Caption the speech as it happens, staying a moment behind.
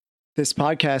This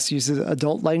podcast uses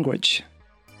adult language.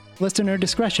 Listener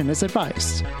discretion is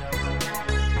advised.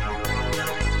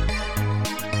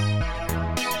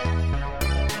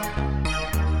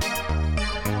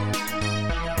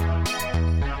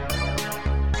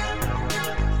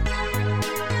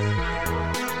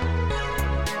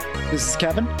 This is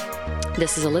Kevin.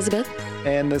 This is Elizabeth.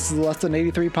 And this is the Less Than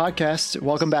 83 podcast.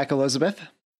 Welcome back, Elizabeth.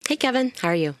 Hey, Kevin. How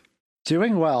are you?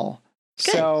 Doing well.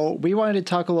 Good. So we wanted to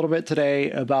talk a little bit today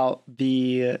about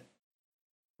the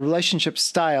relationship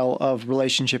style of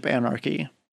relationship anarchy.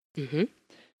 Mm-hmm.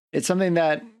 It's something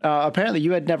that apparently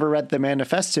you had never read the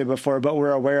manifesto before, but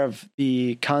we're aware of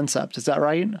the concept. Is that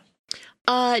right? Now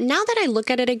that I look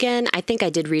at it again, I think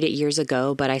I did read it years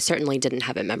ago, but I certainly didn't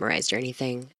have it memorized or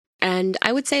anything. And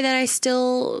I would say that I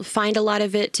still find a lot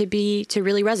of it to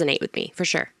really resonate with me, for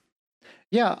sure.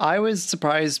 Yeah, I was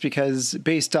surprised because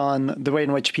based on the way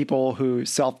in which people who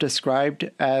self-described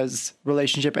as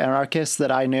relationship anarchists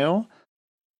that I knew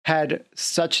had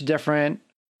such a different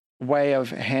way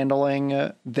of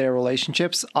handling their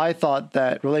relationships, I thought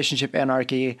that relationship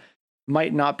anarchy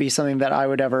might not be something that I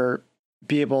would ever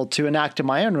be able to enact in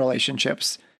my own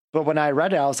relationships. But when I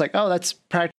read it, I was like, oh, that's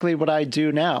practically what I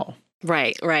do now.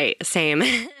 Right. Same.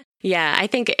 Yeah, I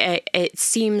think it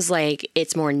seems like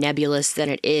it's more nebulous than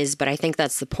it is, but I think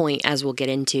that's the point, as we'll get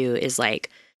into, is like,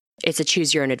 it's a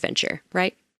choose your own adventure,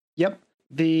 right? Yep.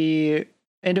 The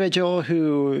individual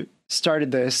who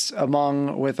started this,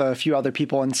 along with a few other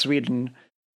people in Sweden,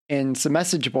 in some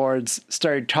message boards,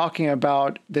 started talking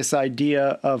about this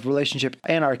idea of relationship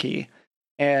anarchy.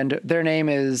 And their name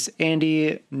is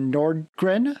Andy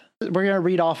Nordgren. We're going to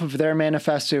read off of their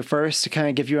manifesto first to kind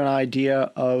of give you an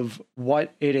idea of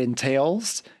what it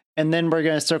entails. And then we're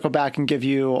going to circle back and give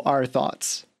you our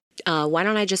thoughts. Why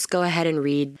don't I just go ahead and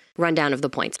read rundown of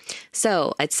the points?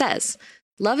 So it says,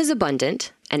 love is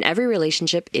abundant and every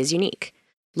relationship is unique.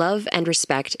 Love and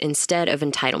respect instead of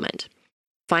entitlement.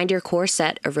 Find your core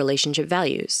set of relationship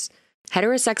values.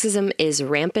 Heterosexism is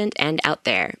rampant and out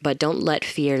there, but don't let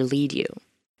fear lead you.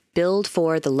 Build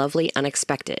for the lovely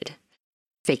unexpected.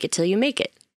 Fake it till you make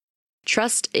it.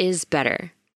 Trust is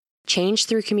better. Change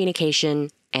through communication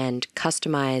and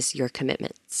customize your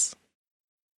commitments.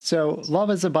 So love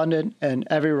is abundant and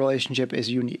every relationship is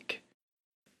unique.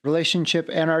 Relationship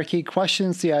anarchy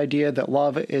questions the idea that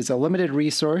love is a limited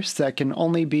resource that can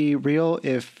only be real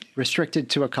if restricted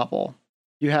to a couple.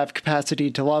 You have capacity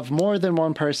to love more than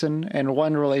one person and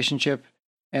one relationship,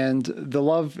 and the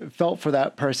love felt for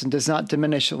that person does not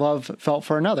diminish love felt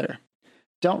for another.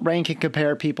 Don't rank and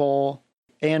compare people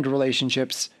and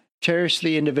relationships. Cherish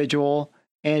the individual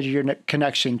and your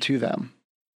connection to them.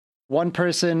 One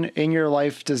person in your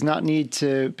life does not need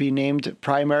to be named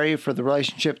primary for the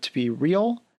relationship to be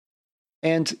real,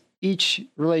 and each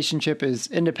relationship is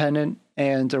independent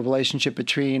and a relationship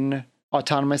between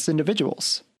autonomous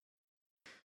individuals.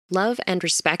 Love and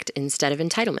respect instead of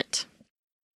entitlement.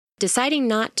 Deciding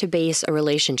not to base a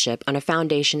relationship on a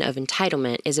foundation of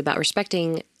entitlement is about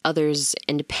respecting others'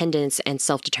 independence and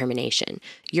self-determination.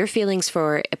 Your feelings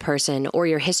for a person or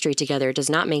your history together does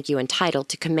not make you entitled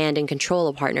to command and control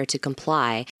a partner to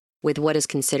comply with what is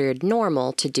considered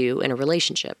normal to do in a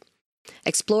relationship.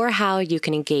 Explore how you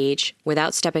can engage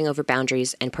without stepping over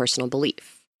boundaries and personal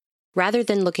belief. Rather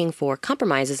than looking for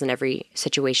compromises in every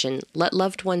situation, let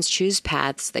loved ones choose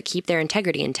paths that keep their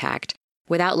integrity intact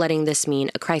without letting this mean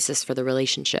a crisis for the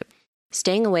relationship.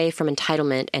 Staying away from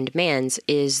entitlement and demands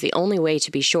is the only way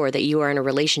to be sure that you are in a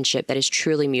relationship that is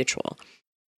truly mutual.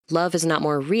 Love is not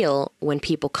more real when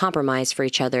people compromise for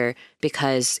each other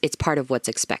because it's part of what's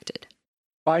expected.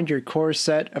 Find your core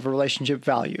set of relationship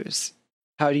values.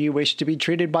 How do you wish to be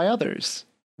treated by others?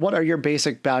 What are your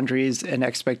basic boundaries and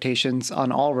expectations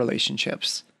on all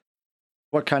relationships?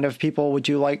 What kind of people would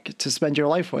you like to spend your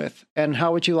life with? And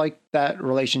how would you like that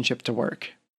relationship to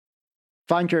work?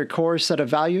 Find your core set of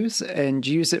values and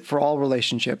use it for all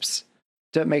relationships.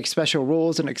 Don't make special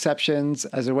rules and exceptions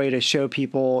as a way to show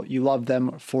people you love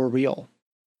them for real.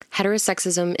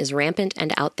 Heterosexism is rampant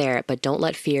and out there, but don't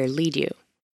let fear lead you.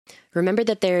 Remember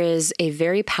that there is a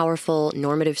very powerful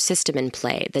normative system in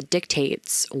play that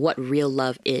dictates what real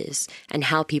love is and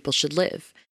how people should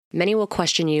live. Many will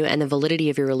question you and the validity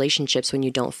of your relationships when you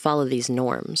don't follow these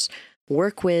norms.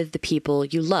 Work with the people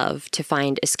you love to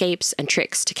find escapes and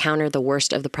tricks to counter the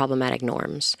worst of the problematic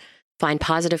norms. Find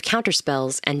positive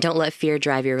counterspells and don't let fear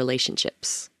drive your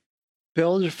relationships.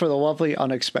 Build for the lovely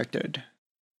unexpected.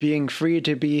 Being free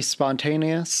to be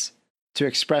spontaneous, to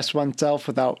express oneself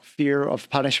without fear of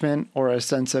punishment or a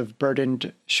sense of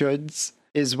burdened shoulds,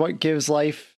 is what gives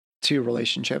life to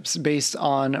relationships based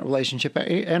on relationship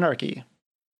anarchy.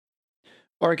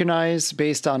 organize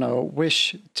based on a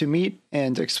wish to meet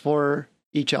and explore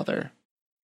each other,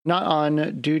 not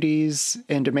on duties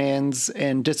and demands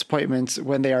and disappointments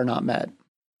when they are not met.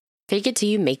 Fake it till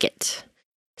you make it.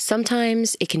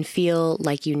 Sometimes it can feel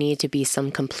like you need to be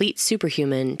some complete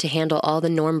superhuman to handle all the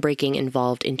norm breaking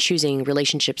involved in choosing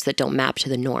relationships that don't map to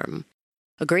the norm.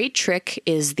 A great trick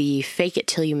is the fake it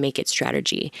till you make it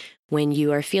strategy. When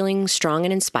you are feeling strong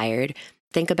and inspired,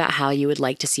 think about how you would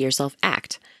like to see yourself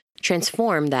act.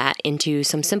 Transform that into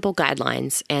some simple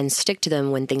guidelines and stick to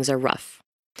them when things are rough.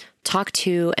 Talk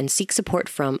to and seek support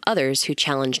from others who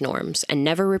challenge norms, and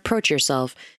never reproach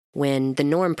yourself when the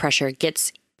norm pressure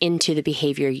gets into the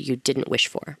behavior you didn't wish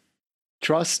for.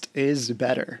 Trust is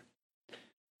better.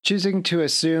 Choosing to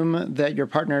assume that your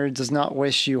partner does not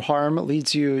wish you harm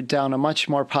leads you down a much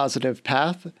more positive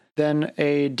path than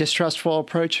a distrustful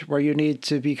approach where you need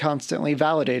to be constantly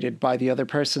validated by the other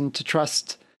person to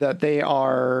trust that they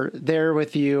are there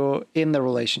with you in the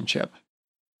relationship.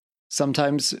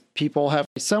 Sometimes people have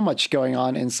so much going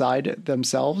on inside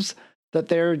themselves that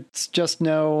there's just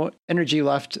no energy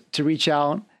left to reach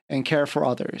out and care for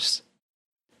others.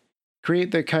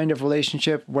 Create the kind of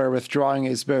relationship where withdrawing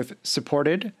is both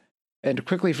supported and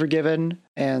quickly forgiven,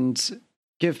 and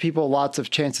give people lots of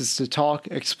chances to talk,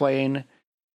 explain,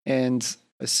 and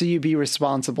see you be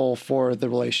responsible for the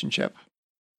relationship.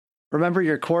 Remember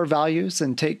your core values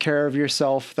and take care of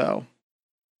yourself, though.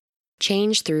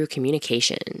 Change through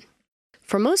communication.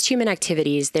 For most human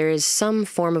activities, there is some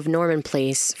form of norm in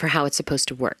place for how it's supposed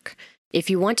to work. If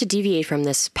you want to deviate from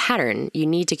this pattern, you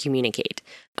need to communicate.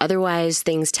 Otherwise,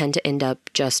 things tend to end up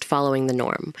just following the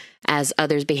norm, as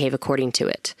others behave according to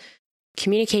it.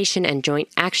 Communication and joint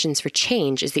actions for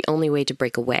change is the only way to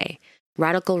break away.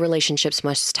 Radical relationships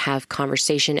must have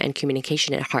conversation and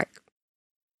communication at heart.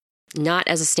 Not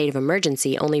as a state of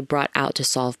emergency, only brought out to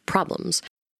solve problems.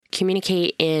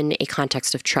 Communicate in a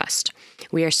context of trust.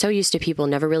 We are so used to people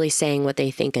never really saying what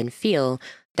they think and feel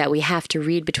that we have to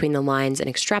read between the lines and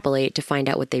extrapolate to find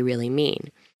out what they really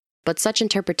mean. But such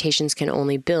interpretations can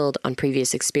only build on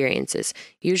previous experiences,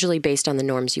 usually based on the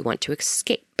norms you want to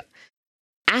escape.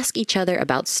 Ask each other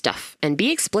about stuff and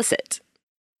be explicit.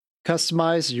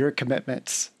 Customize your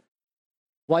commitments.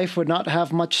 Life would not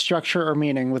have much structure or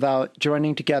meaning without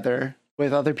joining together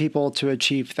with other people to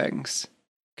achieve things.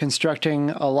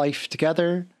 Constructing a life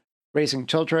together, raising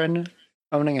children,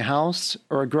 owning a house,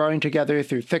 or growing together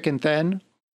through thick and thin.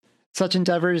 Such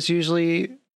endeavors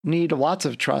usually need lots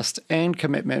of trust and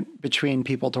commitment between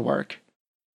people to work.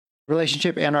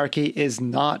 Relationship anarchy is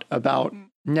not about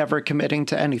never committing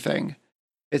to anything.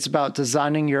 It's about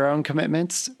designing your own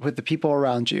commitments with the people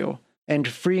around you and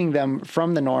freeing them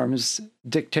from the norms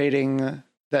dictating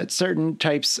that certain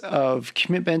types of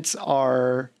commitments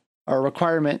are a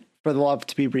requirement for the love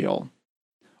to be real,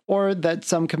 or that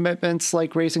some commitments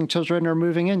like raising children or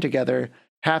moving in together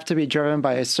have to be driven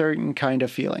by a certain kind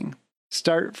of feeling.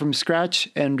 Start from scratch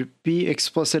and be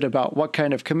explicit about what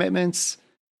kind of commitments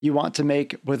you want to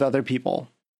make with other people.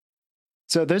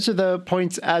 So those are the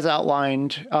points as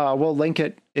outlined. We'll link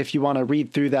it if you want to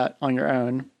read through that on your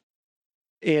own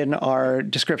in our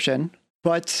description.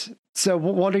 But so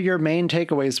what are your main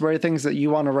takeaways? What are things that you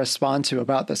want to respond to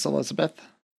about this, Elizabeth?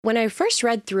 When I first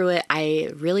read through it, I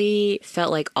really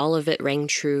felt like all of it rang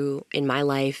true in my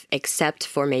life, except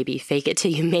for maybe fake it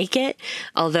till you make it.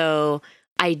 Although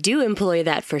I do employ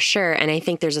that for sure. And I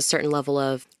think there's a certain level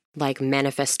of like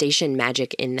manifestation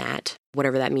magic in that,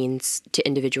 whatever that means to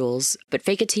individuals. But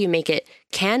fake it till you make it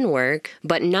can work,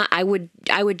 but not, I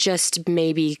would just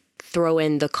maybe throw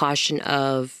in the caution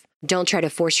of don't try to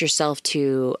force yourself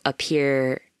to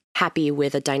appear happy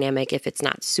with a dynamic if it's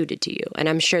not suited to you. And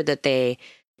I'm sure that they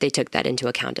took that into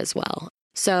account as well.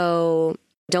 So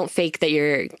don't fake that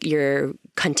you're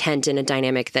content in a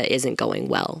dynamic that isn't going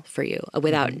well for you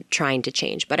without trying to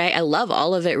change. But I love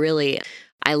all of it, really.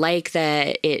 I like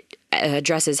that it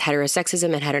addresses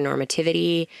heterosexism and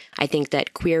heteronormativity. I think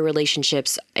that queer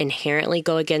relationships inherently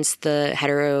go against the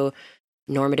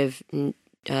heteronormative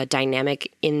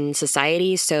dynamic in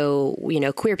society. So,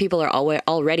 queer people are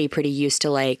already pretty used to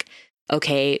like,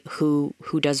 okay, who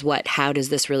does what? How does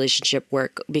this relationship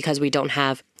work? Because we don't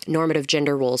have normative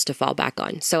gender roles to fall back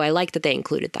on. So I like that they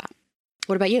included that.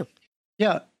 What about you?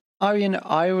 Yeah, I mean,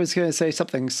 I was going to say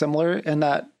something similar in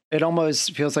that it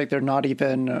almost feels like they're not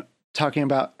even talking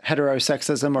about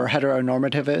heterosexism or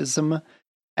heteronormativism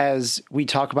as we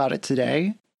talk about it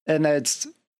today. And that's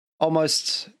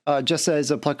almost just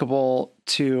as applicable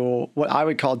to what I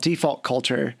would call default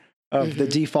culture of the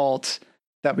default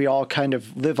that we all kind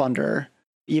of live under.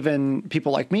 Even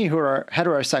people like me who are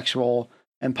heterosexual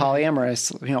and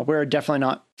polyamorous, we're definitely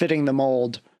not fitting the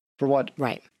mold for what,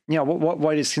 Right.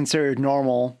 what is considered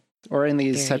normal or in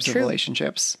these Very types true. of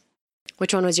relationships.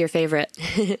 Which one was your favorite?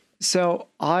 So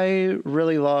I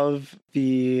really love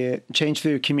the change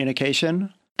through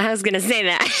communication. I was going to say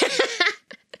that.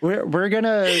 We're going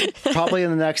to probably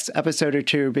in the next episode or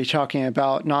two be talking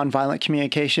about nonviolent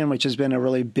communication, which has been a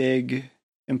really big,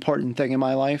 important thing in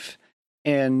my life.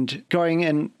 And going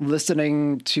and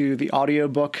listening to the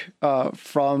audiobook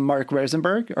from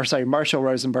Marshall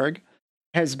Rosenberg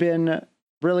has been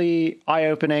really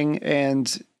eye-opening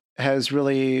and has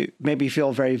really made me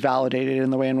feel very validated in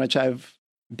the way in which I've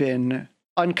been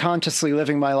unconsciously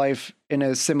living my life in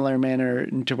a similar manner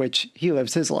into which he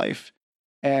lives his life.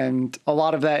 And a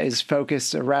lot of that is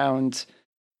focused around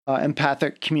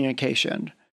empathic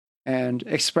communication and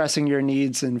expressing your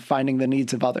needs and finding the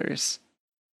needs of others.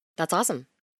 That's awesome.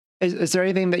 Is there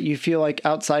anything that you feel like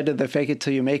outside of the fake it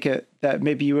till you make it that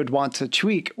maybe you would want to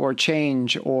tweak or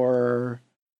change or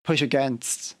push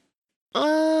against?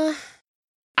 I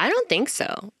don't think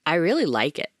so. I really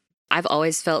like it. I've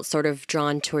always felt sort of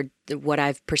drawn toward what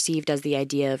I've perceived as the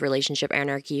idea of relationship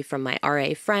anarchy from my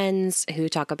RA friends who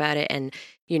talk about it. And,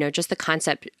 just the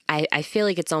concept, I feel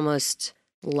like it's almost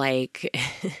like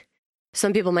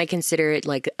some people might consider it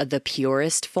like the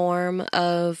purest form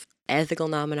of ethical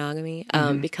non-monogamy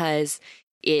because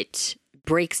it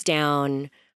breaks down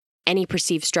any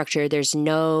perceived structure. There's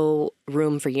no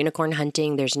room for unicorn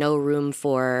hunting. There's no room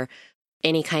for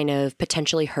any kind of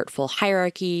potentially hurtful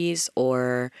hierarchies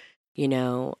or,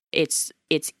 it's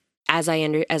as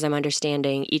I'm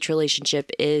understanding, each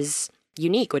relationship is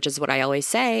unique, which is what I always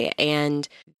say. And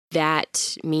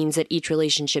that means that each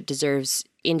relationship deserves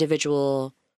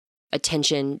individual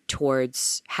attention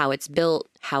towards how it's built,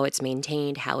 how it's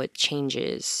maintained, how it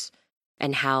changes,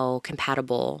 and how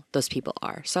compatible those people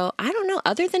are. So I don't know,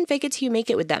 other than fake it till you make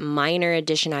it with that minor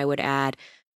addition I would add,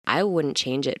 I wouldn't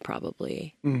change it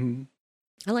probably. Mm-hmm.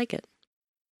 I like it.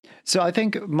 So I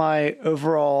think my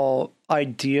overall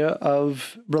idea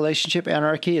of relationship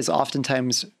anarchy is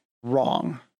oftentimes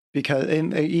wrong because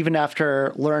even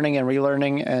after learning and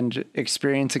relearning and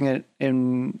experiencing it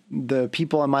in the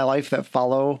people in my life that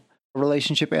follow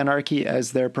relationship anarchy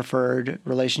as their preferred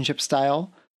relationship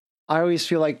style, I always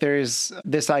feel like there's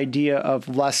this idea of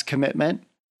less commitment,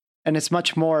 and it's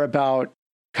much more about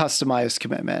customized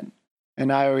commitment.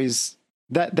 And I always,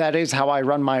 that is how I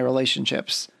run my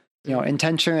relationships.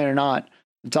 Intentionally or not,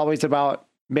 it's always about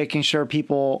making sure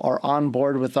people are on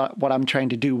board with what I'm trying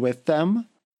to do with them,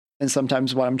 and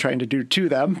sometimes what I'm trying to do to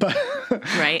them. But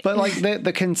right. But like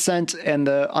the consent and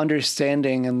the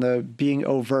understanding and the being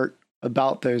overt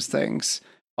about those things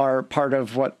are part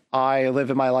of what I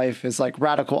live in my life is like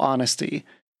radical honesty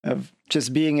of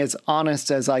just being as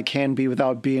honest as I can be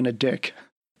without being a dick.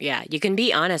 Yeah, you can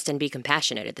be honest and be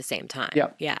compassionate at the same time.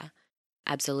 Yep. Yeah,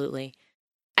 absolutely.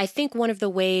 I think one of the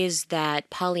ways that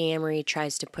polyamory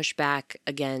tries to push back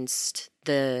against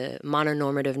the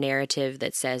mononormative narrative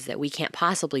that says that we can't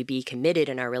possibly be committed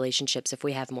in our relationships if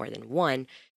we have more than one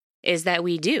is that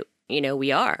we do.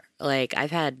 We are. Like,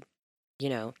 I've had,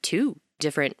 2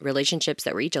 different relationships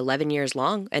that were each 11 years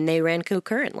long, and they ran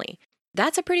concurrently.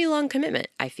 That's a pretty long commitment,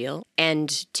 I feel. And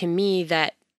to me,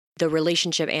 that the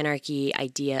relationship anarchy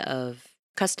idea of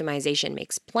customization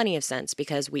makes plenty of sense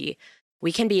because we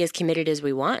can be as committed as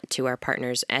we want to our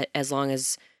partners as long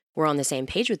as we're on the same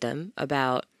page with them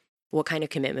about what kind of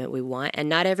commitment we want. And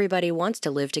not everybody wants to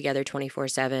live together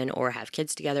 24/7 or have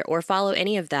kids together or follow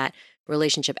any of that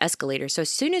relationship escalator. So as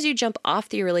soon as you jump off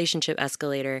the relationship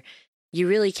escalator, you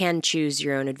really can choose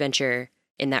your own adventure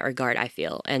in that regard, I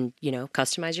feel, and,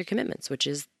 customize your commitments, which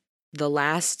is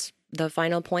the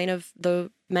final point of the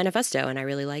manifesto. And I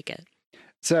really like it.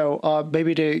 So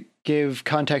maybe to give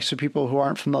context to people who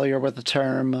aren't familiar with the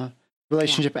term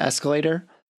relationship escalator.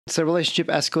 So relationship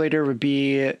escalator would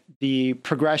be the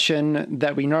progression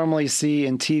that we normally see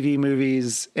in TV,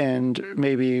 movies, and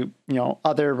maybe,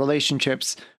 other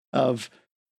relationships of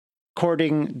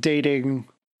courting, dating,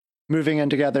 moving in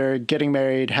together, getting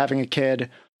married, having a kid.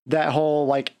 That whole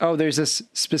there's this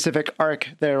specific arc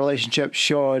that a relationship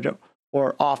should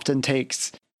or often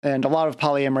takes. And a lot of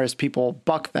polyamorous people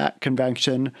buck that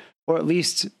convention, or at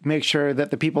least make sure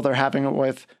that the people they're having it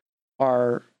with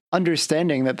are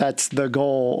understanding that that's the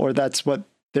goal or that's what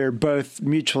they're both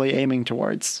mutually aiming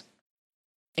towards.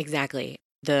 Exactly.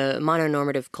 The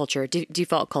mononormative culture,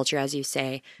 default culture, as you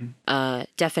say,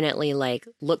 definitely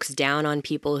looks down on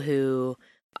people who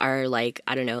are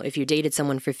I don't know, if you dated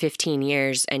someone for 15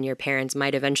 years and your parents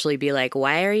might eventually be like,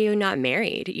 why are you not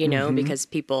married? Because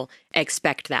people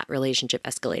expect that relationship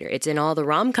escalator. It's in all the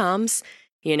rom-coms,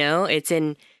 it's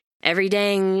in every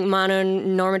dang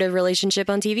mononormative relationship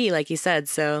on TV, like you said.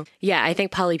 So yeah, I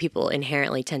think poly people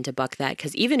inherently tend to buck that,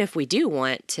 because even if we do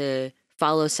want to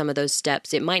follow some of those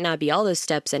steps, it might not be all those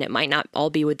steps, and it might not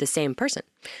all be with the same person.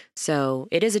 So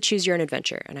it is a choose your own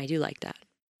adventure, and I do like that.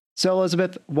 So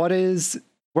Elizabeth, what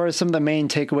are some of the main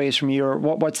takeaways from you, or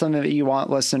what's something that you want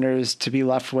listeners to be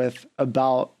left with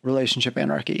about relationship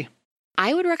anarchy?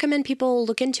 I would recommend people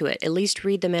look into it, at least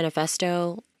read the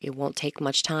manifesto. It won't take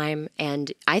much time.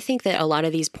 And I think that a lot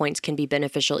of these points can be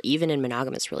beneficial even in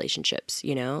monogamous relationships,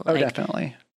 you know? Oh,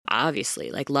 definitely.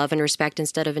 Obviously, like love and respect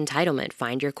instead of entitlement.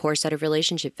 Find your core set of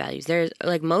relationship values. There's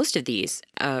like most of these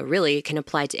really can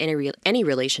apply to any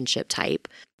relationship type.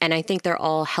 And I think they're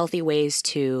all healthy ways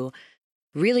to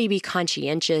really be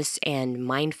conscientious and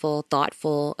mindful,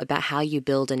 thoughtful about how you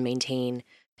build and maintain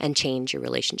and change your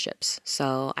relationships.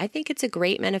 So I think it's a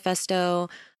great manifesto.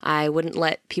 I wouldn't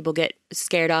let people get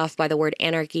scared off by the word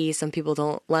anarchy. Some people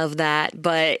don't love that,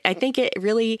 but I think it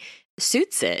really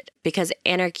suits it, because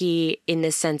anarchy in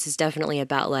this sense is definitely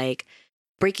about like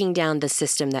breaking down the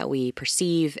system that we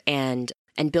perceive and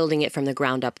building it from the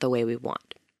ground up the way we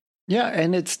want. Yeah,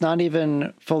 and it's not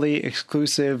even fully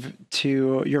exclusive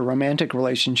to your romantic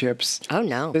relationships. Oh,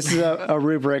 no. This is a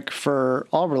rubric for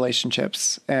all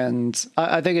relationships. And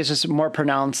I think it's just more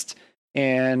pronounced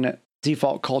in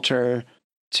default culture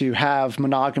to have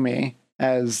monogamy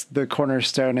as the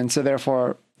cornerstone. And so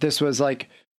therefore, this was like,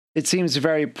 it seems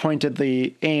very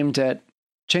pointedly aimed at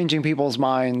changing people's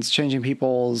minds, changing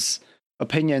people's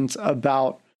opinions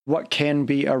about what can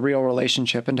be a real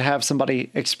relationship, and to have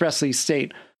somebody expressly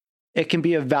state, it can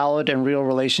be a valid and real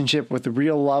relationship with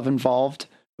real love involved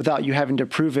without you having to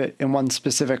prove it in one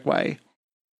specific way.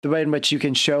 The way in which you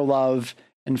can show love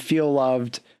and feel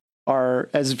loved are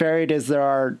as varied as there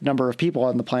are number of people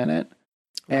on the planet.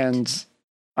 Right. And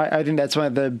I think that's one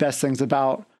of the best things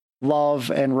about love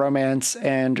and romance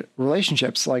and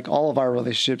relationships, like all of our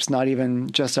relationships, not even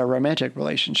just our romantic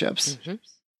relationships. Mm-hmm.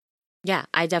 Yeah,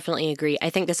 I definitely agree. I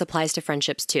think this applies to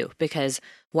friendships too, because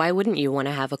why wouldn't you want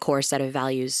to have a core set of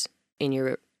values in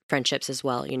your friendships as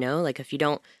well? You know, like if you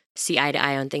don't see eye to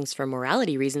eye on things for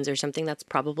morality reasons or something, that's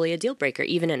probably a deal breaker,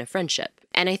 even in a friendship.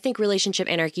 And I think relationship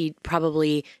anarchy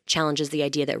probably challenges the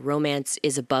idea that romance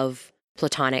is above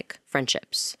platonic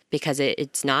friendships, because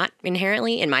it's not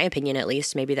inherently, in my opinion at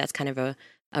least. Maybe that's kind of a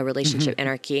relationship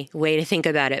anarchy way to think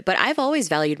about it. But I've always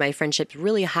valued my friendships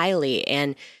really highly.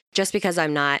 And just because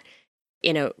I'm not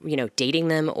dating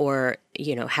them or,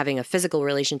 having a physical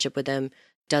relationship with them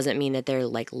doesn't mean that they're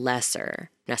like lesser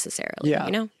necessarily,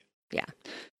 Yeah.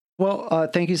 Well,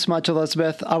 thank you so much,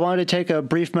 Elizabeth. I wanted to take a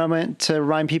brief moment to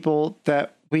remind people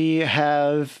that we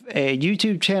have a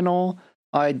YouTube channel.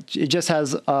 It just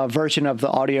has a version of the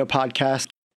audio podcast.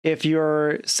 If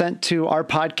you're sent to our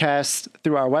podcast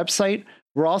through our website,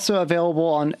 we're also available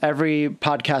on every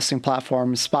podcasting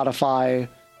platform, Spotify,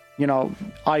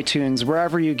 iTunes,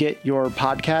 wherever you get your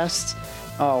podcasts.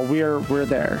 We're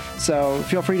there. So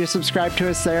feel free to subscribe to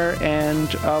us there,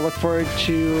 and look forward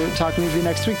to talking with you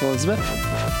next week, Elizabeth.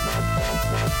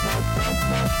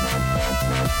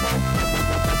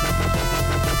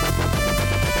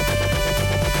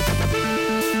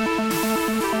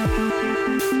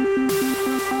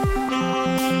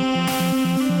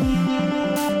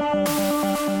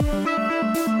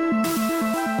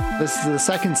 This is the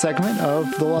second segment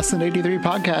of the Lesson 83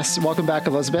 podcast. Welcome back,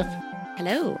 Elizabeth.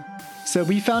 Hello. So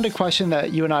we found a question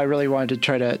that you and I really wanted to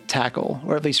try to tackle,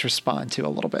 or at least respond to a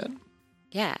little bit.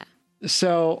 Yeah.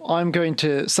 So I'm going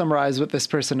to summarize what this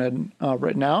person had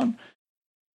written out.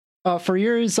 For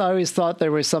years, I always thought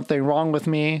there was something wrong with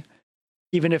me.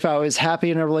 Even if I was happy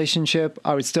in a relationship,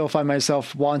 I would still find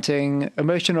myself wanting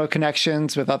emotional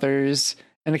connections with others.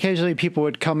 And occasionally people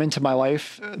would come into my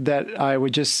life that I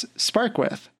would just spark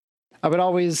with. I would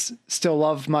always still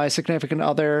love my significant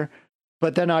other,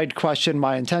 but then I'd question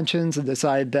my intentions and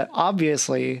decide that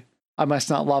obviously I must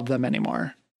not love them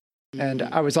anymore. Mm-hmm. And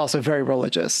I was also very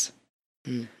religious.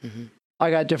 Mm-hmm.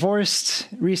 I got divorced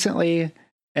recently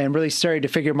and really started to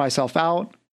figure myself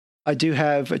out. I do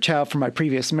have a child from my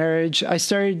previous marriage. I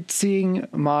started seeing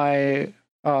my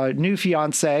new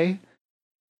fiance,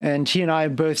 and he and I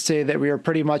both say that we are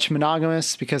pretty much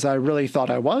monogamous because I really thought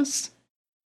I was.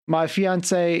 My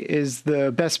fiance is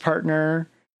the best partner.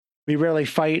 We rarely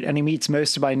fight, and he meets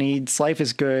most of my needs. Life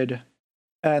is good.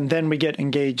 And then we get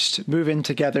engaged, move in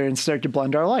together, and start to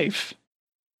blend our life.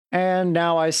 And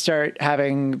now I start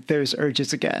having those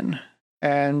urges again.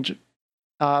 And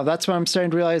that's when I'm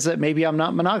starting to realize that maybe I'm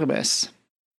not monogamous.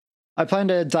 I plan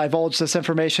to divulge this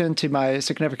information to my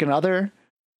significant other,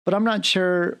 but I'm not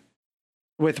sure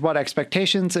with what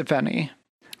expectations, if any.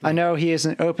 I know he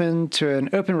isn't open to an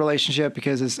open relationship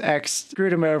because his ex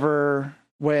screwed him over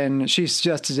when she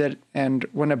suggested it and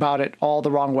went about it all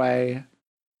the wrong way.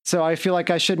 So I feel like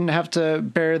I shouldn't have to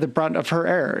bear the brunt of her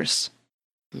errors.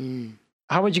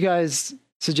 How would you guys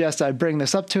suggest I bring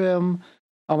this up to him?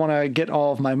 I want to get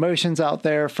all of my emotions out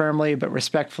there firmly but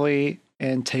respectfully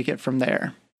and take it from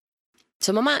there.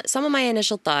 Some of my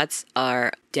initial thoughts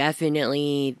are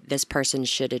definitely this person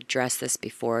should address this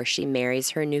before she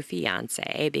marries her new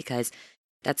fiance, because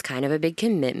that's kind of a big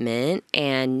commitment,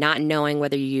 and not knowing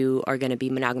whether you are going to be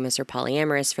monogamous or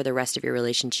polyamorous for the rest of your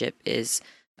relationship is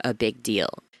a big deal.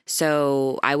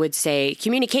 So I would say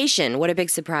communication, what a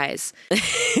big surprise.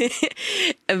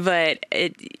 But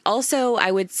also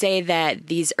I would say that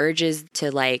these urges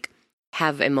to like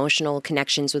have emotional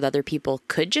connections with other people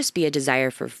could just be a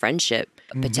desire for friendship,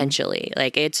 potentially.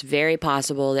 Like, it's very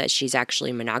possible that she's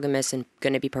actually monogamous and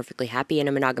going to be perfectly happy in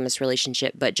a monogamous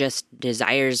relationship, but just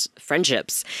desires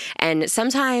friendships. And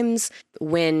sometimes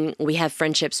when we have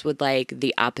friendships with like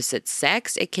the opposite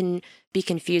sex, it can be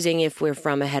confusing if we're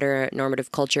from a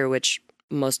heteronormative culture, which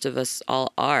most of us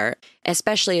all are,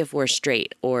 especially if we're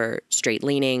straight or straight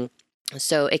leaning.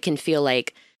 So it can feel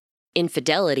like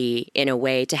infidelity in a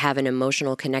way to have an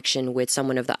emotional connection with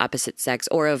someone of the opposite sex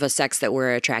or of a sex that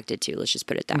we're attracted to. Let's just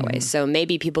put it that way. So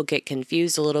maybe people get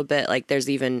confused a little bit. Like, there's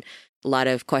even a lot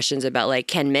of questions about like,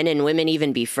 can men and women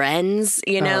even be friends?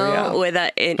 You know, with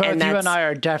a, and, both and you and I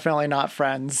are definitely not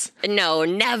friends. No,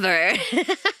 never.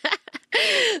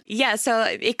 Yeah. So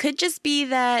it could just be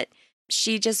that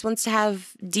she just wants to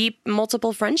have deep,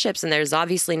 multiple friendships, and there's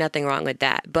obviously nothing wrong with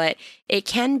that. But it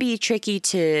can be tricky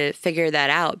to figure that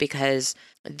out because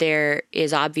there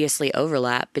is obviously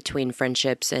overlap between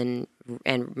friendships and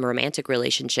romantic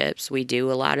relationships. We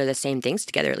do a lot of the same things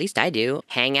together. At least I do.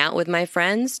 Hang out with my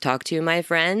friends, talk to my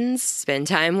friends, spend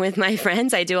time with my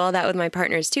friends. I do all that with my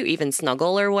partners too, even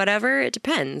snuggle or whatever. It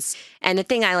depends. And the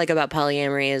thing I like about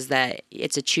polyamory is that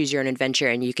it's a choose your own adventure,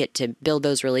 and you get to build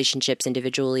those relationships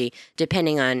individually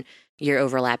depending on your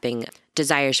overlapping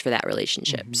desires for that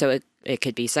relationship. So it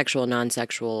could be sexual,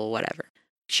 non-sexual, whatever,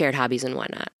 shared hobbies and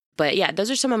whatnot. But yeah, those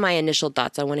are some of my initial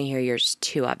thoughts. I want to hear yours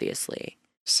too, obviously.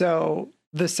 So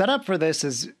the setup for this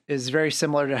is very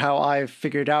similar to how I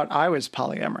figured out I was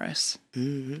polyamorous.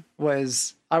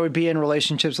 Was I would be in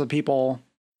relationships with people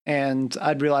and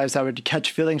I'd realize I would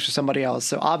catch feelings for somebody else.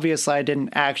 So obviously I didn't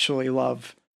actually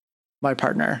love my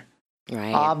partner.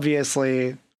 Right.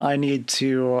 Obviously I need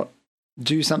to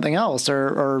do something else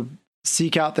or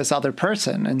seek out this other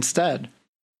person instead.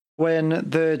 When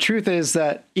the truth is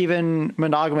that even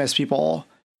monogamous people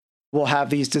will have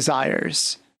these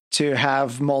desires to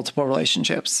have multiple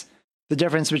relationships. The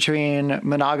difference between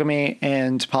monogamy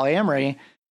and polyamory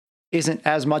isn't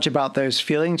as much about those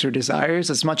feelings or desires.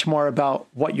 It's much more about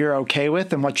what you're okay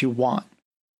with and what you want.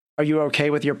 Are you okay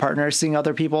with your partner seeing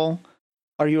other people?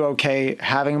 Are you okay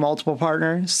having multiple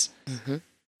partners?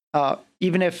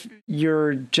 Even if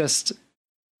you're just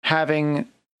having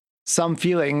some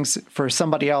feelings for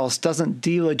somebody else doesn't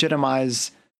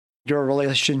delegitimize your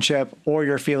relationship or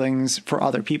your feelings for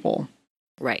other people.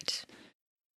 Right.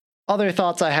 Other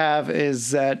thoughts I have is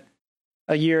that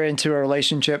a year into a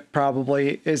relationship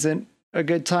probably isn't a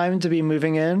good time to be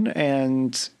moving in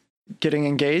and getting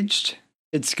engaged.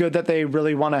 It's good that they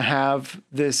really want to have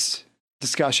this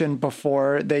discussion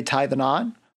before they tie the knot.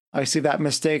 I see that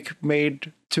mistake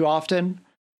made too often.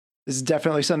 This is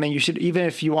definitely something you should, even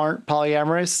if you aren't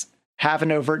polyamorous, have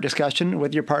an overt discussion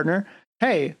with your partner.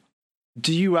 Hey,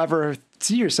 do you ever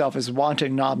see yourself as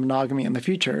wanting non-monogamy in the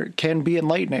future? It can be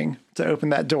enlightening to open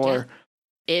that door.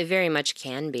 Yeah, it very much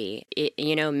can be.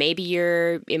 Maybe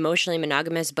you're emotionally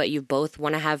monogamous, but you both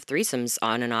want to have threesomes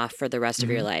on and off for the rest of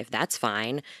your life. That's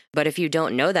fine. But if you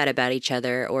don't know that about each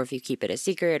other, or if you keep it a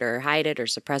secret or hide it or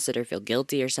suppress it or feel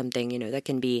guilty or something, that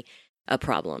can be a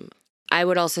problem. I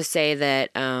would also say that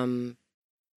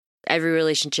every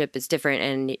relationship is different,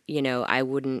 and, I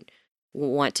wouldn't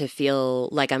want to feel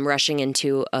like I'm rushing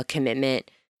into a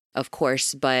commitment, of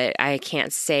course, but I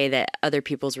can't say that other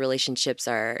people's relationships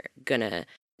are gonna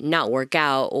not work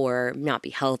out or not be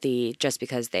healthy just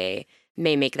because they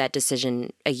may make that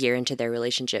decision a year into their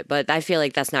relationship. But I feel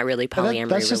like that's not really polyamory.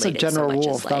 That's just a general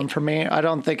rule of thumb like, for me. I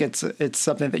don't think it's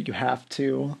something that you have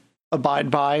to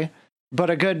abide by, but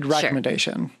a good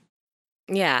recommendation.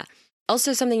 Sure. Yeah.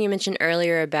 Also, something you mentioned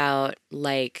earlier about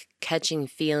like catching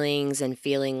feelings and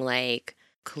feeling like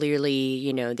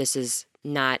clearly, this is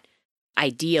not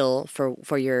ideal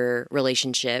for your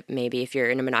relationship, maybe if you're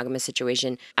in a monogamous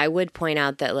situation, I would point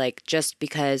out that like, just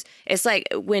because it's like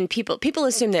when people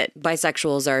assume that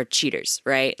bisexuals are cheaters,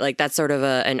 right? Like that's sort of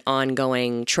an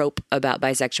ongoing trope about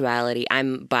bisexuality.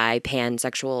 I'm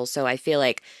pansexual, so I feel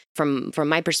like from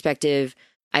my perspective,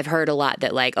 I've heard a lot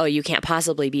that like, oh, you can't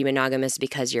possibly be monogamous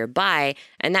because you're bi,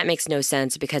 and that makes no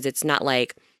sense, because it's not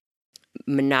like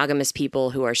monogamous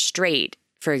people who are straight,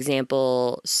 for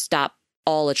example, stop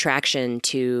all attraction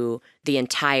to the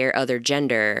entire other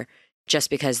gender just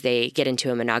because they get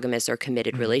into a monogamous or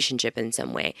committed relationship in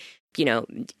some way. You know,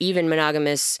 even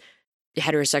monogamous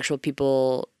heterosexual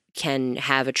people can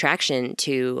have attraction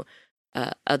to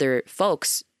other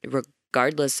folks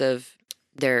regardless of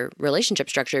their relationship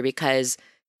structure, because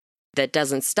that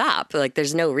doesn't stop. Like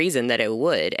there's no reason that it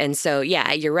would. And so,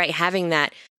 yeah, you're right. Having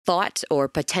that thought or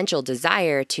potential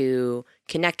desire to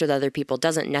connect with other people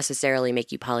doesn't necessarily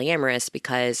make you polyamorous,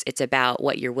 because it's about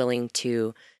what you're willing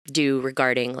to do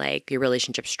regarding like your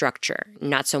relationship structure,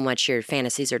 not so much your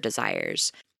fantasies or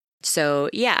desires. So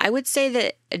yeah, I would say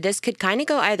that this could kind of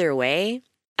go either way.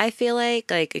 I feel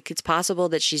like it's possible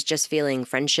that she's just feeling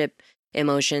friendship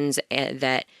emotions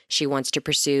that she wants to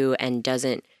pursue and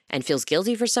feels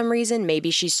guilty for some reason. Maybe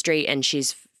she's straight and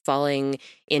she's falling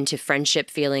into friendship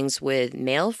feelings with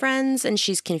male friends, and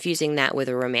she's confusing that with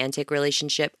a romantic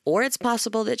relationship. Or it's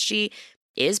possible that she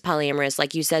is polyamorous.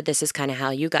 Like you said, this is kind of how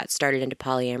you got started into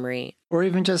polyamory. Or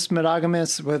even just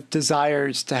monogamous with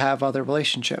desires to have other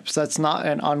relationships. That's not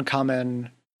an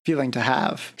uncommon feeling to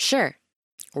have. Sure.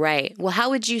 Right. Well, how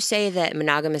would you say that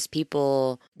monogamous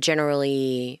people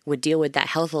generally would deal with that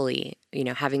healthily, you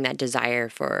know, having that desire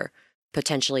for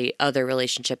potentially other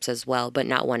relationships as well, but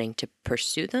not wanting to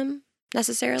pursue them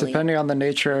necessarily? Depending on the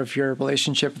nature of your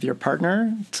relationship with your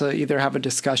partner, to either have a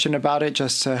discussion about it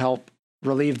just to help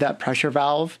relieve that pressure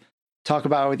valve, talk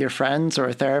about it with your friends or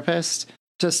a therapist,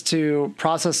 just to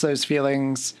process those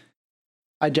feelings,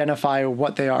 identify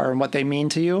what they are and what they mean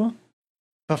to you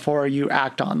before you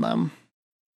act on them.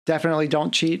 Definitely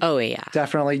don't cheat. Oh, yeah.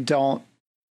 Definitely don't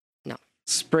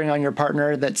spring on your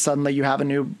partner that suddenly you have a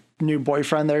new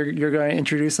boyfriend that you're going to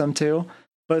introduce them to.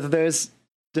 Both of those,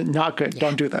 not good. Yeah.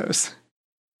 Don't do those.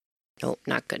 Nope,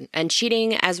 not good. And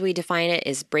cheating, as we define it,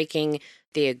 is breaking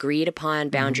the agreed upon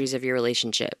boundaries of your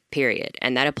relationship, period.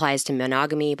 And that applies to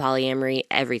monogamy, polyamory,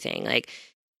 everything. Like,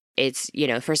 it's, you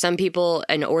know, for some people,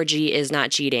 an orgy is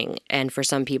not cheating. And for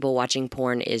some people, watching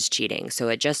porn is cheating. So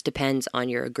it just depends on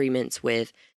your agreements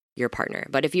with your partner.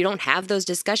 But if you don't have those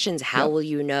discussions, how will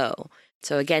you know?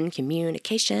 So again,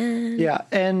 communication. Yeah.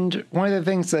 And one of the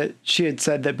things that she had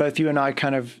said that both you and I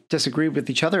kind of disagreed with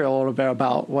each other a little bit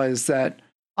about was that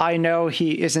I know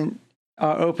he isn't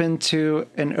open to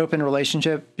an open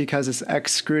relationship because his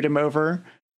ex screwed him over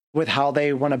with how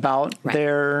they went about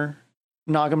their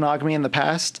monogamy in the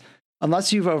past.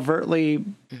 Unless you've overtly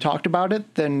talked about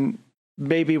it, then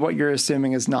maybe what you're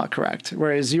assuming is not correct.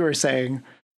 Whereas you were saying...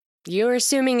 You're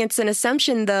assuming it's an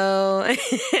assumption, though.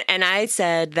 And I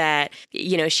said that,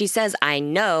 you know, she says, I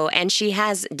know, and she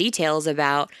has details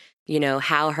about, you know,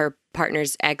 how her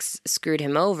partner's ex screwed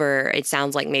him over. It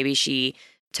sounds like maybe she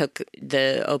took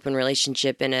the open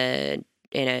relationship in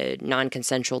a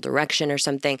non-consensual direction or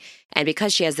something. And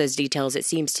because she has those details, it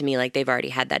seems to me like they've already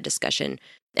had that discussion.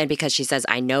 And because she says,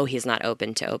 I know he's not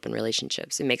open to open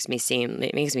relationships, it makes me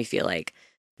feel like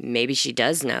maybe she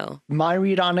does know. My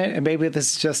read on it, and maybe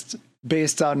this is just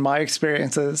based on my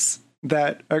experiences,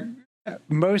 that at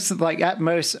most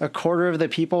a quarter of the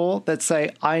people that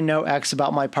say, I know X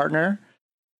about my partner,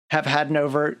 have had an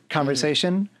overt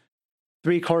conversation.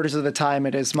 3/4 of the time,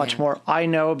 it is much more, I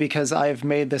know because I've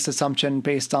made this assumption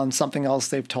based on something else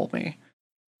they've told me.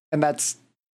 And that's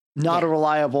not a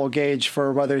reliable gauge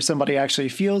for whether somebody actually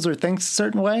feels or thinks a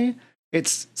certain way.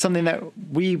 It's something that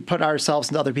we put ourselves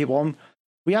into other people. And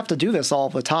we have to do this all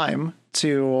the time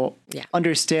to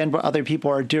understand what other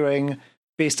people are doing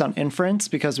based on inference,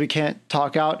 because we can't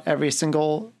talk out every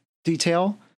single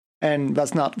detail. And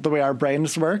that's not the way our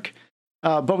brains work.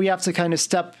 But we have to kind of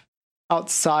step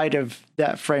outside of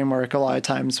that framework a lot of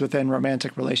times within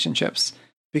romantic relationships,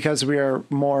 because we are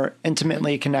more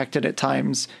intimately connected at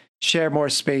times, share more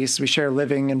space, we share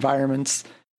living environments.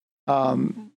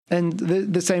 And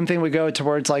the same thing would go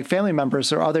towards like family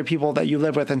members or other people that you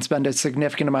live with and spend a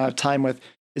significant amount of time with.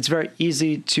 It's very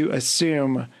easy to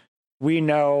assume we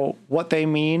know what they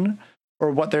mean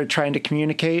or what they're trying to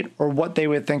communicate or what they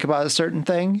would think about a certain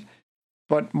thing.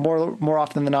 But more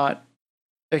often than not,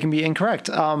 it can be incorrect.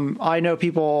 I know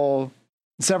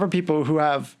several people who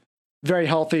have very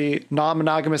healthy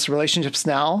non-monogamous relationships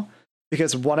now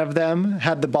because one of them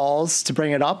had the balls to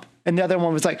bring it up And the other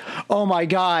one was like, oh my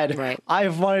God, Right.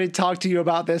 I've wanted to talk to you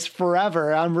about this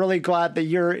forever. I'm really glad that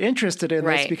you're interested in this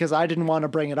Right. because I didn't want to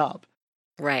bring it up.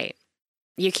 Right.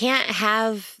 You can't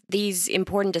have these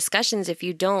important discussions if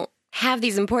you don't have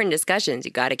these important discussions.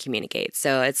 You got to communicate.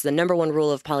 So it's the number one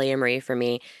rule of polyamory for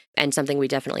me, and something we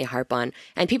definitely harp on.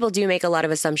 And people do make a lot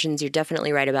of assumptions. You're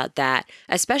definitely right about that,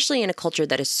 especially in a culture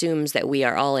that assumes that we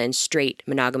are all in straight,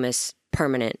 monogamous,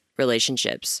 permanent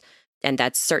relationships. And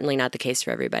that's certainly not the case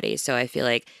for everybody. So I feel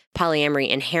like polyamory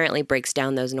inherently breaks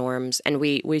down those norms. And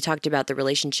we talked about the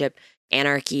Relationship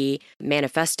Anarchy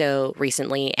Manifesto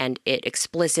recently, and it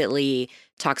explicitly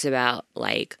talks about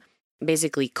like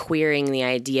basically queering the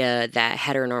idea that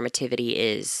heteronormativity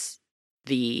is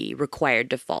the required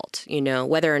default, you know,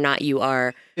 whether or not you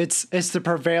are. It's the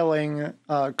prevailing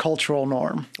cultural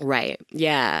norm. Right.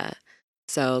 Yeah.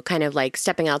 So kind of like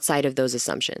stepping outside of those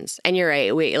assumptions. And you're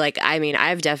right.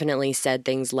 I've definitely said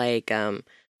things like,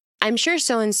 I'm sure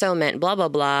so-and-so meant blah, blah,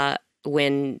 blah,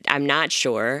 when I'm not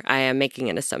sure. I am making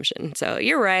an assumption. So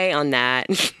you're right on that.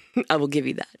 I will give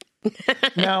you that.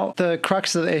 Now, the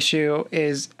crux of the issue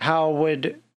is how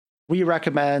would we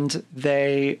recommend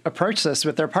they approach this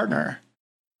with their partner?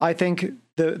 I think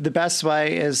the best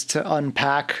way is to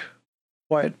unpack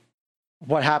what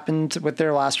happened with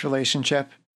their last relationship,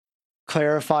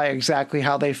 clarify exactly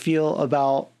how they feel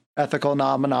about ethical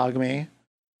non-monogamy,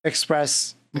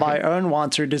 express my own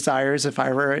wants or desires if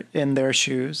I were in their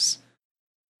shoes,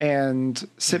 and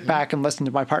sit back and listen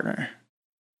to my partner.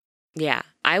 Yeah,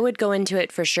 I would go into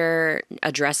it for sure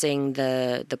addressing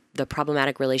the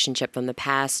problematic relationship from the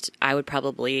past. I would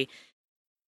probably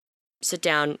sit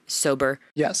down sober.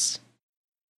 Yes.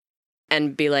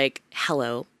 And be like,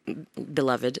 hello,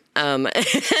 beloved.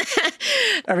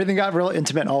 Everything got real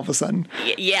intimate all of a sudden.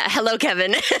 Yeah, hello,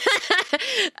 Kevin.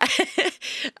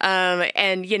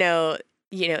 And, you know,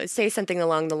 say something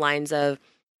along the lines of,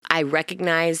 I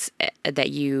recognize that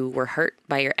you were hurt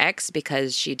by your ex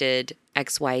because she did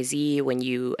XYZ when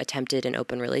you attempted an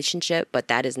open relationship, but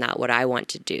that is not what I want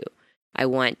to do. I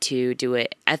want to do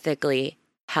it ethically,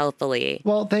 healthily.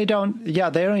 Well, they don't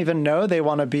even know they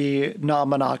want to be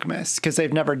non-monogamous because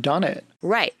they've never done it.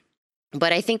 Right.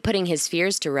 But I think putting his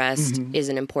fears to rest is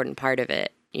an important part of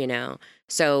it, you know?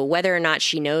 So whether or not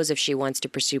she knows if she wants to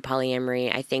pursue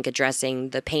polyamory, I think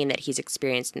addressing the pain that he's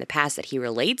experienced in the past that he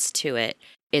relates to it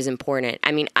is important.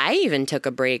 I mean, I even took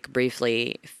a break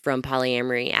briefly from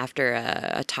polyamory after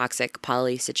a toxic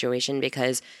poly situation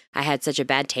because I had such a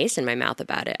bad taste in my mouth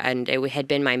about it. And it had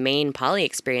been my main poly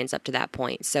experience up to that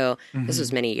point. So this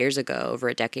was many years ago, over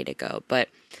a decade ago. But,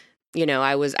 you know,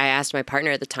 I asked my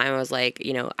partner at the time, I was like,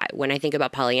 you know, when I think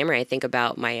about polyamory, I think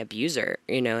about my abuser,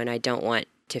 you know, and I don't want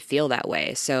to feel that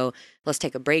way. So let's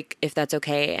take a break if that's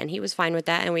okay. And he was fine with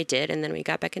that. And we did. And then we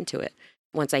got back into it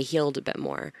once I healed a bit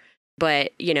more.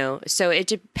 But, you know, so it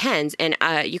depends. And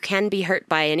you can be hurt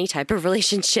by any type of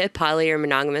relationship, poly or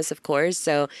monogamous, of course.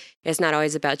 So it's not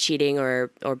always about cheating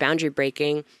or boundary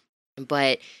breaking.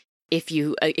 But if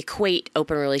you equate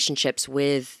open relationships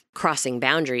with crossing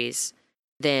boundaries,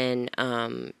 then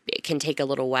it can take a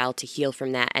little while to heal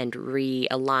from that and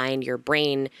realign your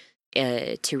brain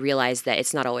to realize that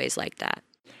it's not always like that.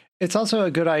 It's also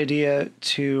a good idea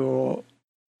to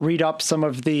read up some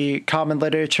of the common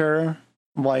literature,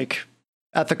 like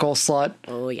Ethical Slut,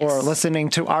 or listening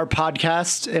to our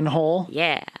podcast in whole.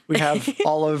 Yeah. We have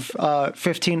all of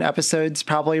 15 episodes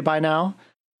probably by now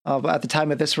at the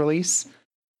time of this release.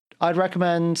 I'd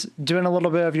recommend doing a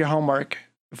little bit of your homework,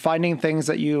 finding things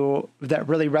that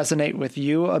really resonate with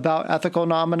you about ethical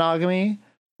non-monogamy,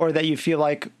 or that you feel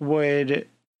like would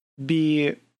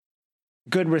be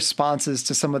good responses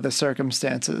to some of the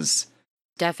circumstances.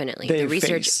 Definitely. The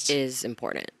research is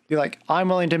important. You're like, I'm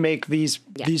willing to make these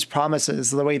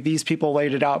promises the way these people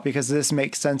laid it out because this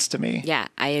makes sense to me. Yeah,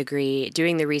 I agree.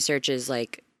 Doing the research is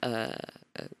like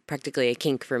practically a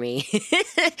kink for me.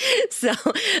 So,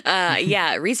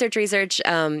 yeah, research,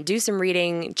 do some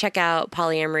reading, check out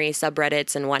polyamory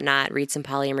subreddits and whatnot, read some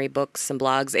polyamory books, some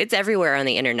blogs. It's everywhere on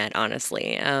the internet,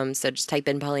 honestly. So just type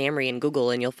in polyamory in Google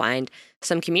and you'll find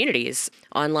some communities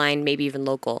online, maybe even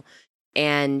local.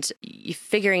 And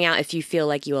figuring out if you feel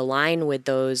like you align with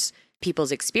those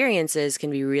people's experiences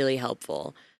can be really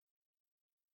helpful.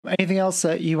 Anything else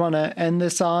that you want to end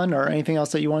this on, or anything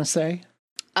else that you want to say?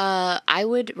 I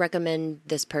would recommend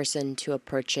this person to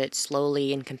approach it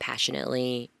slowly and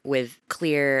compassionately with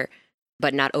clear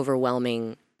but not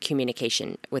overwhelming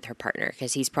communication with her partner,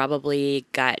 because he's probably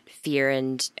got fear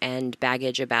and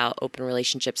baggage about open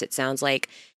relationships, it sounds like.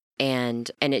 And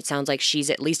it sounds like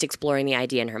she's at least exploring the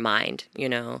idea in her mind, you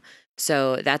know?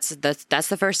 So that's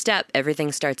the first step.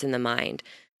 Everything starts in the mind.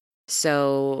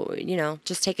 So,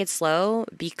 just take it slow,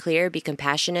 be clear, be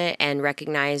compassionate, and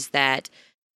recognize that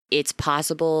it's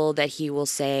possible that he will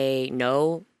say,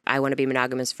 no, I want to be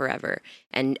monogamous forever.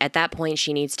 And at that point,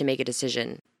 she needs to make a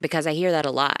decision, because I hear that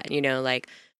a lot,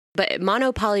 but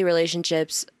mono-poly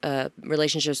relationships,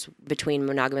 relationships between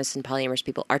monogamous and polyamorous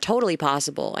people are totally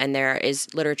possible. And there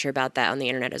is literature about that on the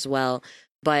internet as well.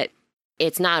 But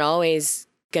it's not always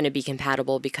going to be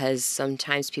compatible, because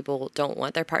sometimes people don't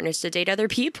want their partners to date other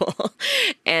people.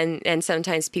 and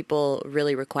sometimes people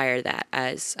really require that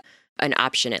as an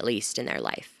option, at least in their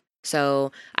life.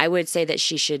 So I would say that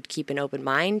she should keep an open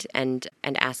mind and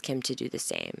ask him to do the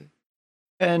same.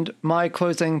 And my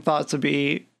closing thoughts would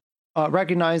be,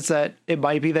 recognize that it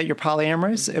might be that you're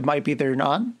polyamorous, it might be that you're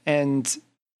not, and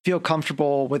feel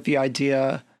comfortable with the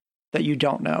idea that you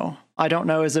don't know. I don't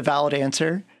know is a valid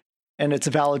answer, and it's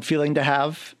a valid feeling to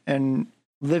have. And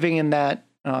living in that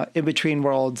in-between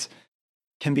world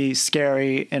can be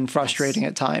scary and frustrating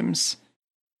at times.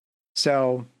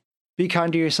 So be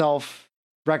kind to yourself.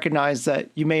 Recognize that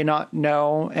you may not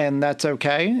know, and that's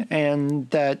okay. And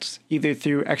that either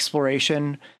through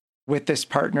exploration with this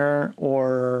partner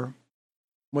or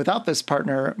without this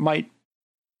partner might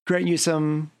grant you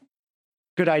some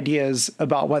good ideas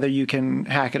about whether you can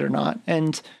hack it or not.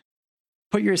 And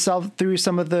put yourself through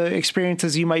some of the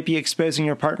experiences you might be exposing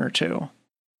your partner to.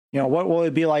 What will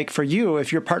it be like for you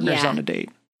if your partner's on a date?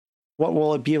 What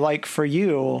will it be like for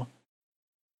you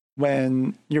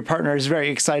when your partner is very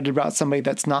excited about somebody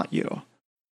that's not you?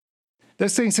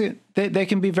 Those things, they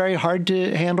can be very hard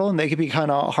to handle, and they can be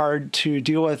kind of hard to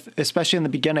deal with, especially in the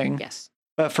beginning. Yes.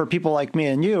 But for people like me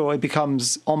and you, it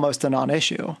becomes almost a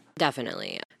non-issue.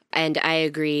 Definitely. And I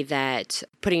agree that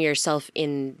putting yourself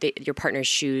in your partner's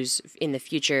shoes in the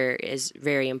future is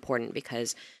very important,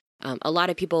 because a lot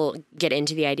of people get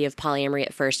into the idea of polyamory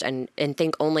at first and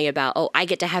think only about, I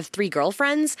get to have 3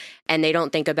 girlfriends, and they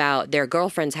don't think about their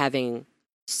girlfriends having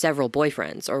several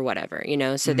boyfriends or whatever,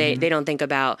 so they don't think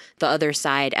about the other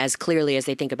side as clearly as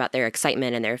they think about their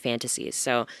excitement and their fantasies.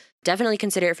 So definitely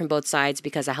consider it from both sides,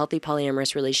 because a healthy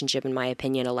polyamorous relationship, in my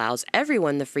opinion, allows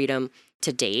everyone the freedom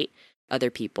to date other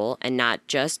people and not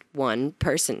just one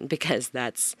person, because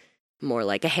that's more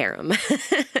like a harem.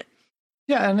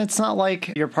 Yeah, and it's not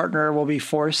like your partner will be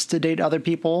forced to date other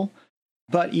people,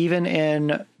 but even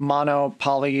in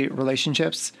mono-poly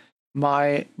relationships,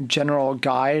 my general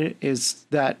guide is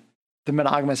that the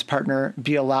monogamous partner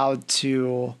be allowed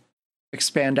to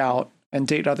expand out and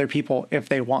date other people if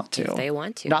they want to. If they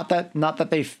want to. Not that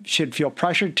they should feel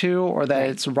pressured to, or that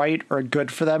it's right or good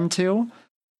for them to,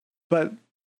 but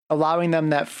allowing them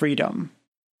that freedom,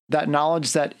 that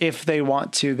knowledge that if they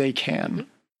want to, they can,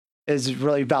 is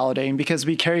really validating, because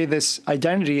we carry this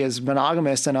identity as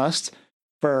monogamous in us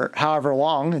for however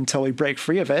long until we break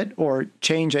free of it or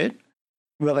change it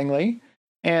willingly.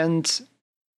 And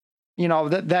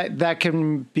that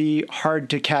can be hard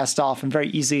to cast off and very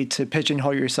easy to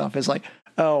pigeonhole yourself as like,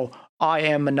 oh, I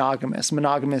am monogamous.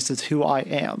 Monogamous is who I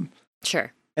am.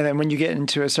 Sure. And then when you get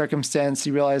into a circumstance,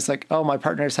 you realize like, oh, my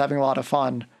partner is having a lot of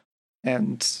fun,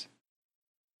 and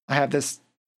I have this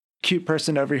cute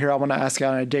person over here I want to ask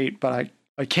out on a date, but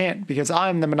I can't because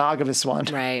I'm the monogamous one.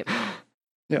 Right.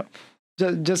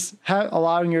 Just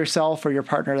allowing yourself or your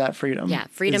partner that freedom. Yeah,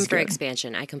 freedom for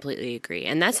expansion. I completely agree.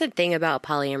 And that's the thing about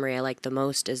polyamory I like the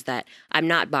most, is that I'm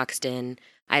not boxed in.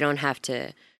 I don't have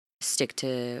to stick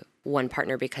to one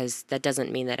partner, because that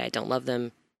doesn't mean that I don't love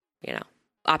them.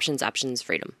 Options,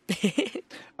 freedom.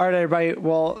 All right, everybody.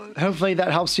 Well, hopefully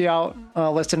that helps you out,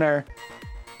 listener.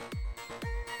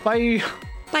 Bye.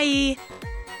 Bye.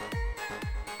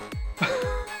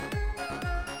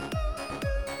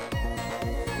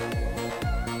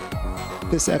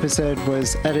 This episode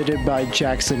was edited by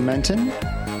Jackson Menton,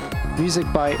 music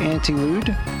by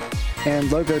Antilude,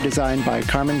 and logo designed by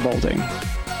Carmen Bolding.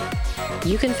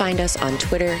 You can find us on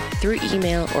Twitter, through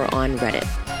email, or on Reddit.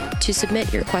 To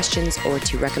submit your questions or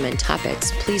to recommend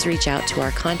topics, please reach out to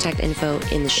our contact info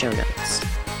in the show notes.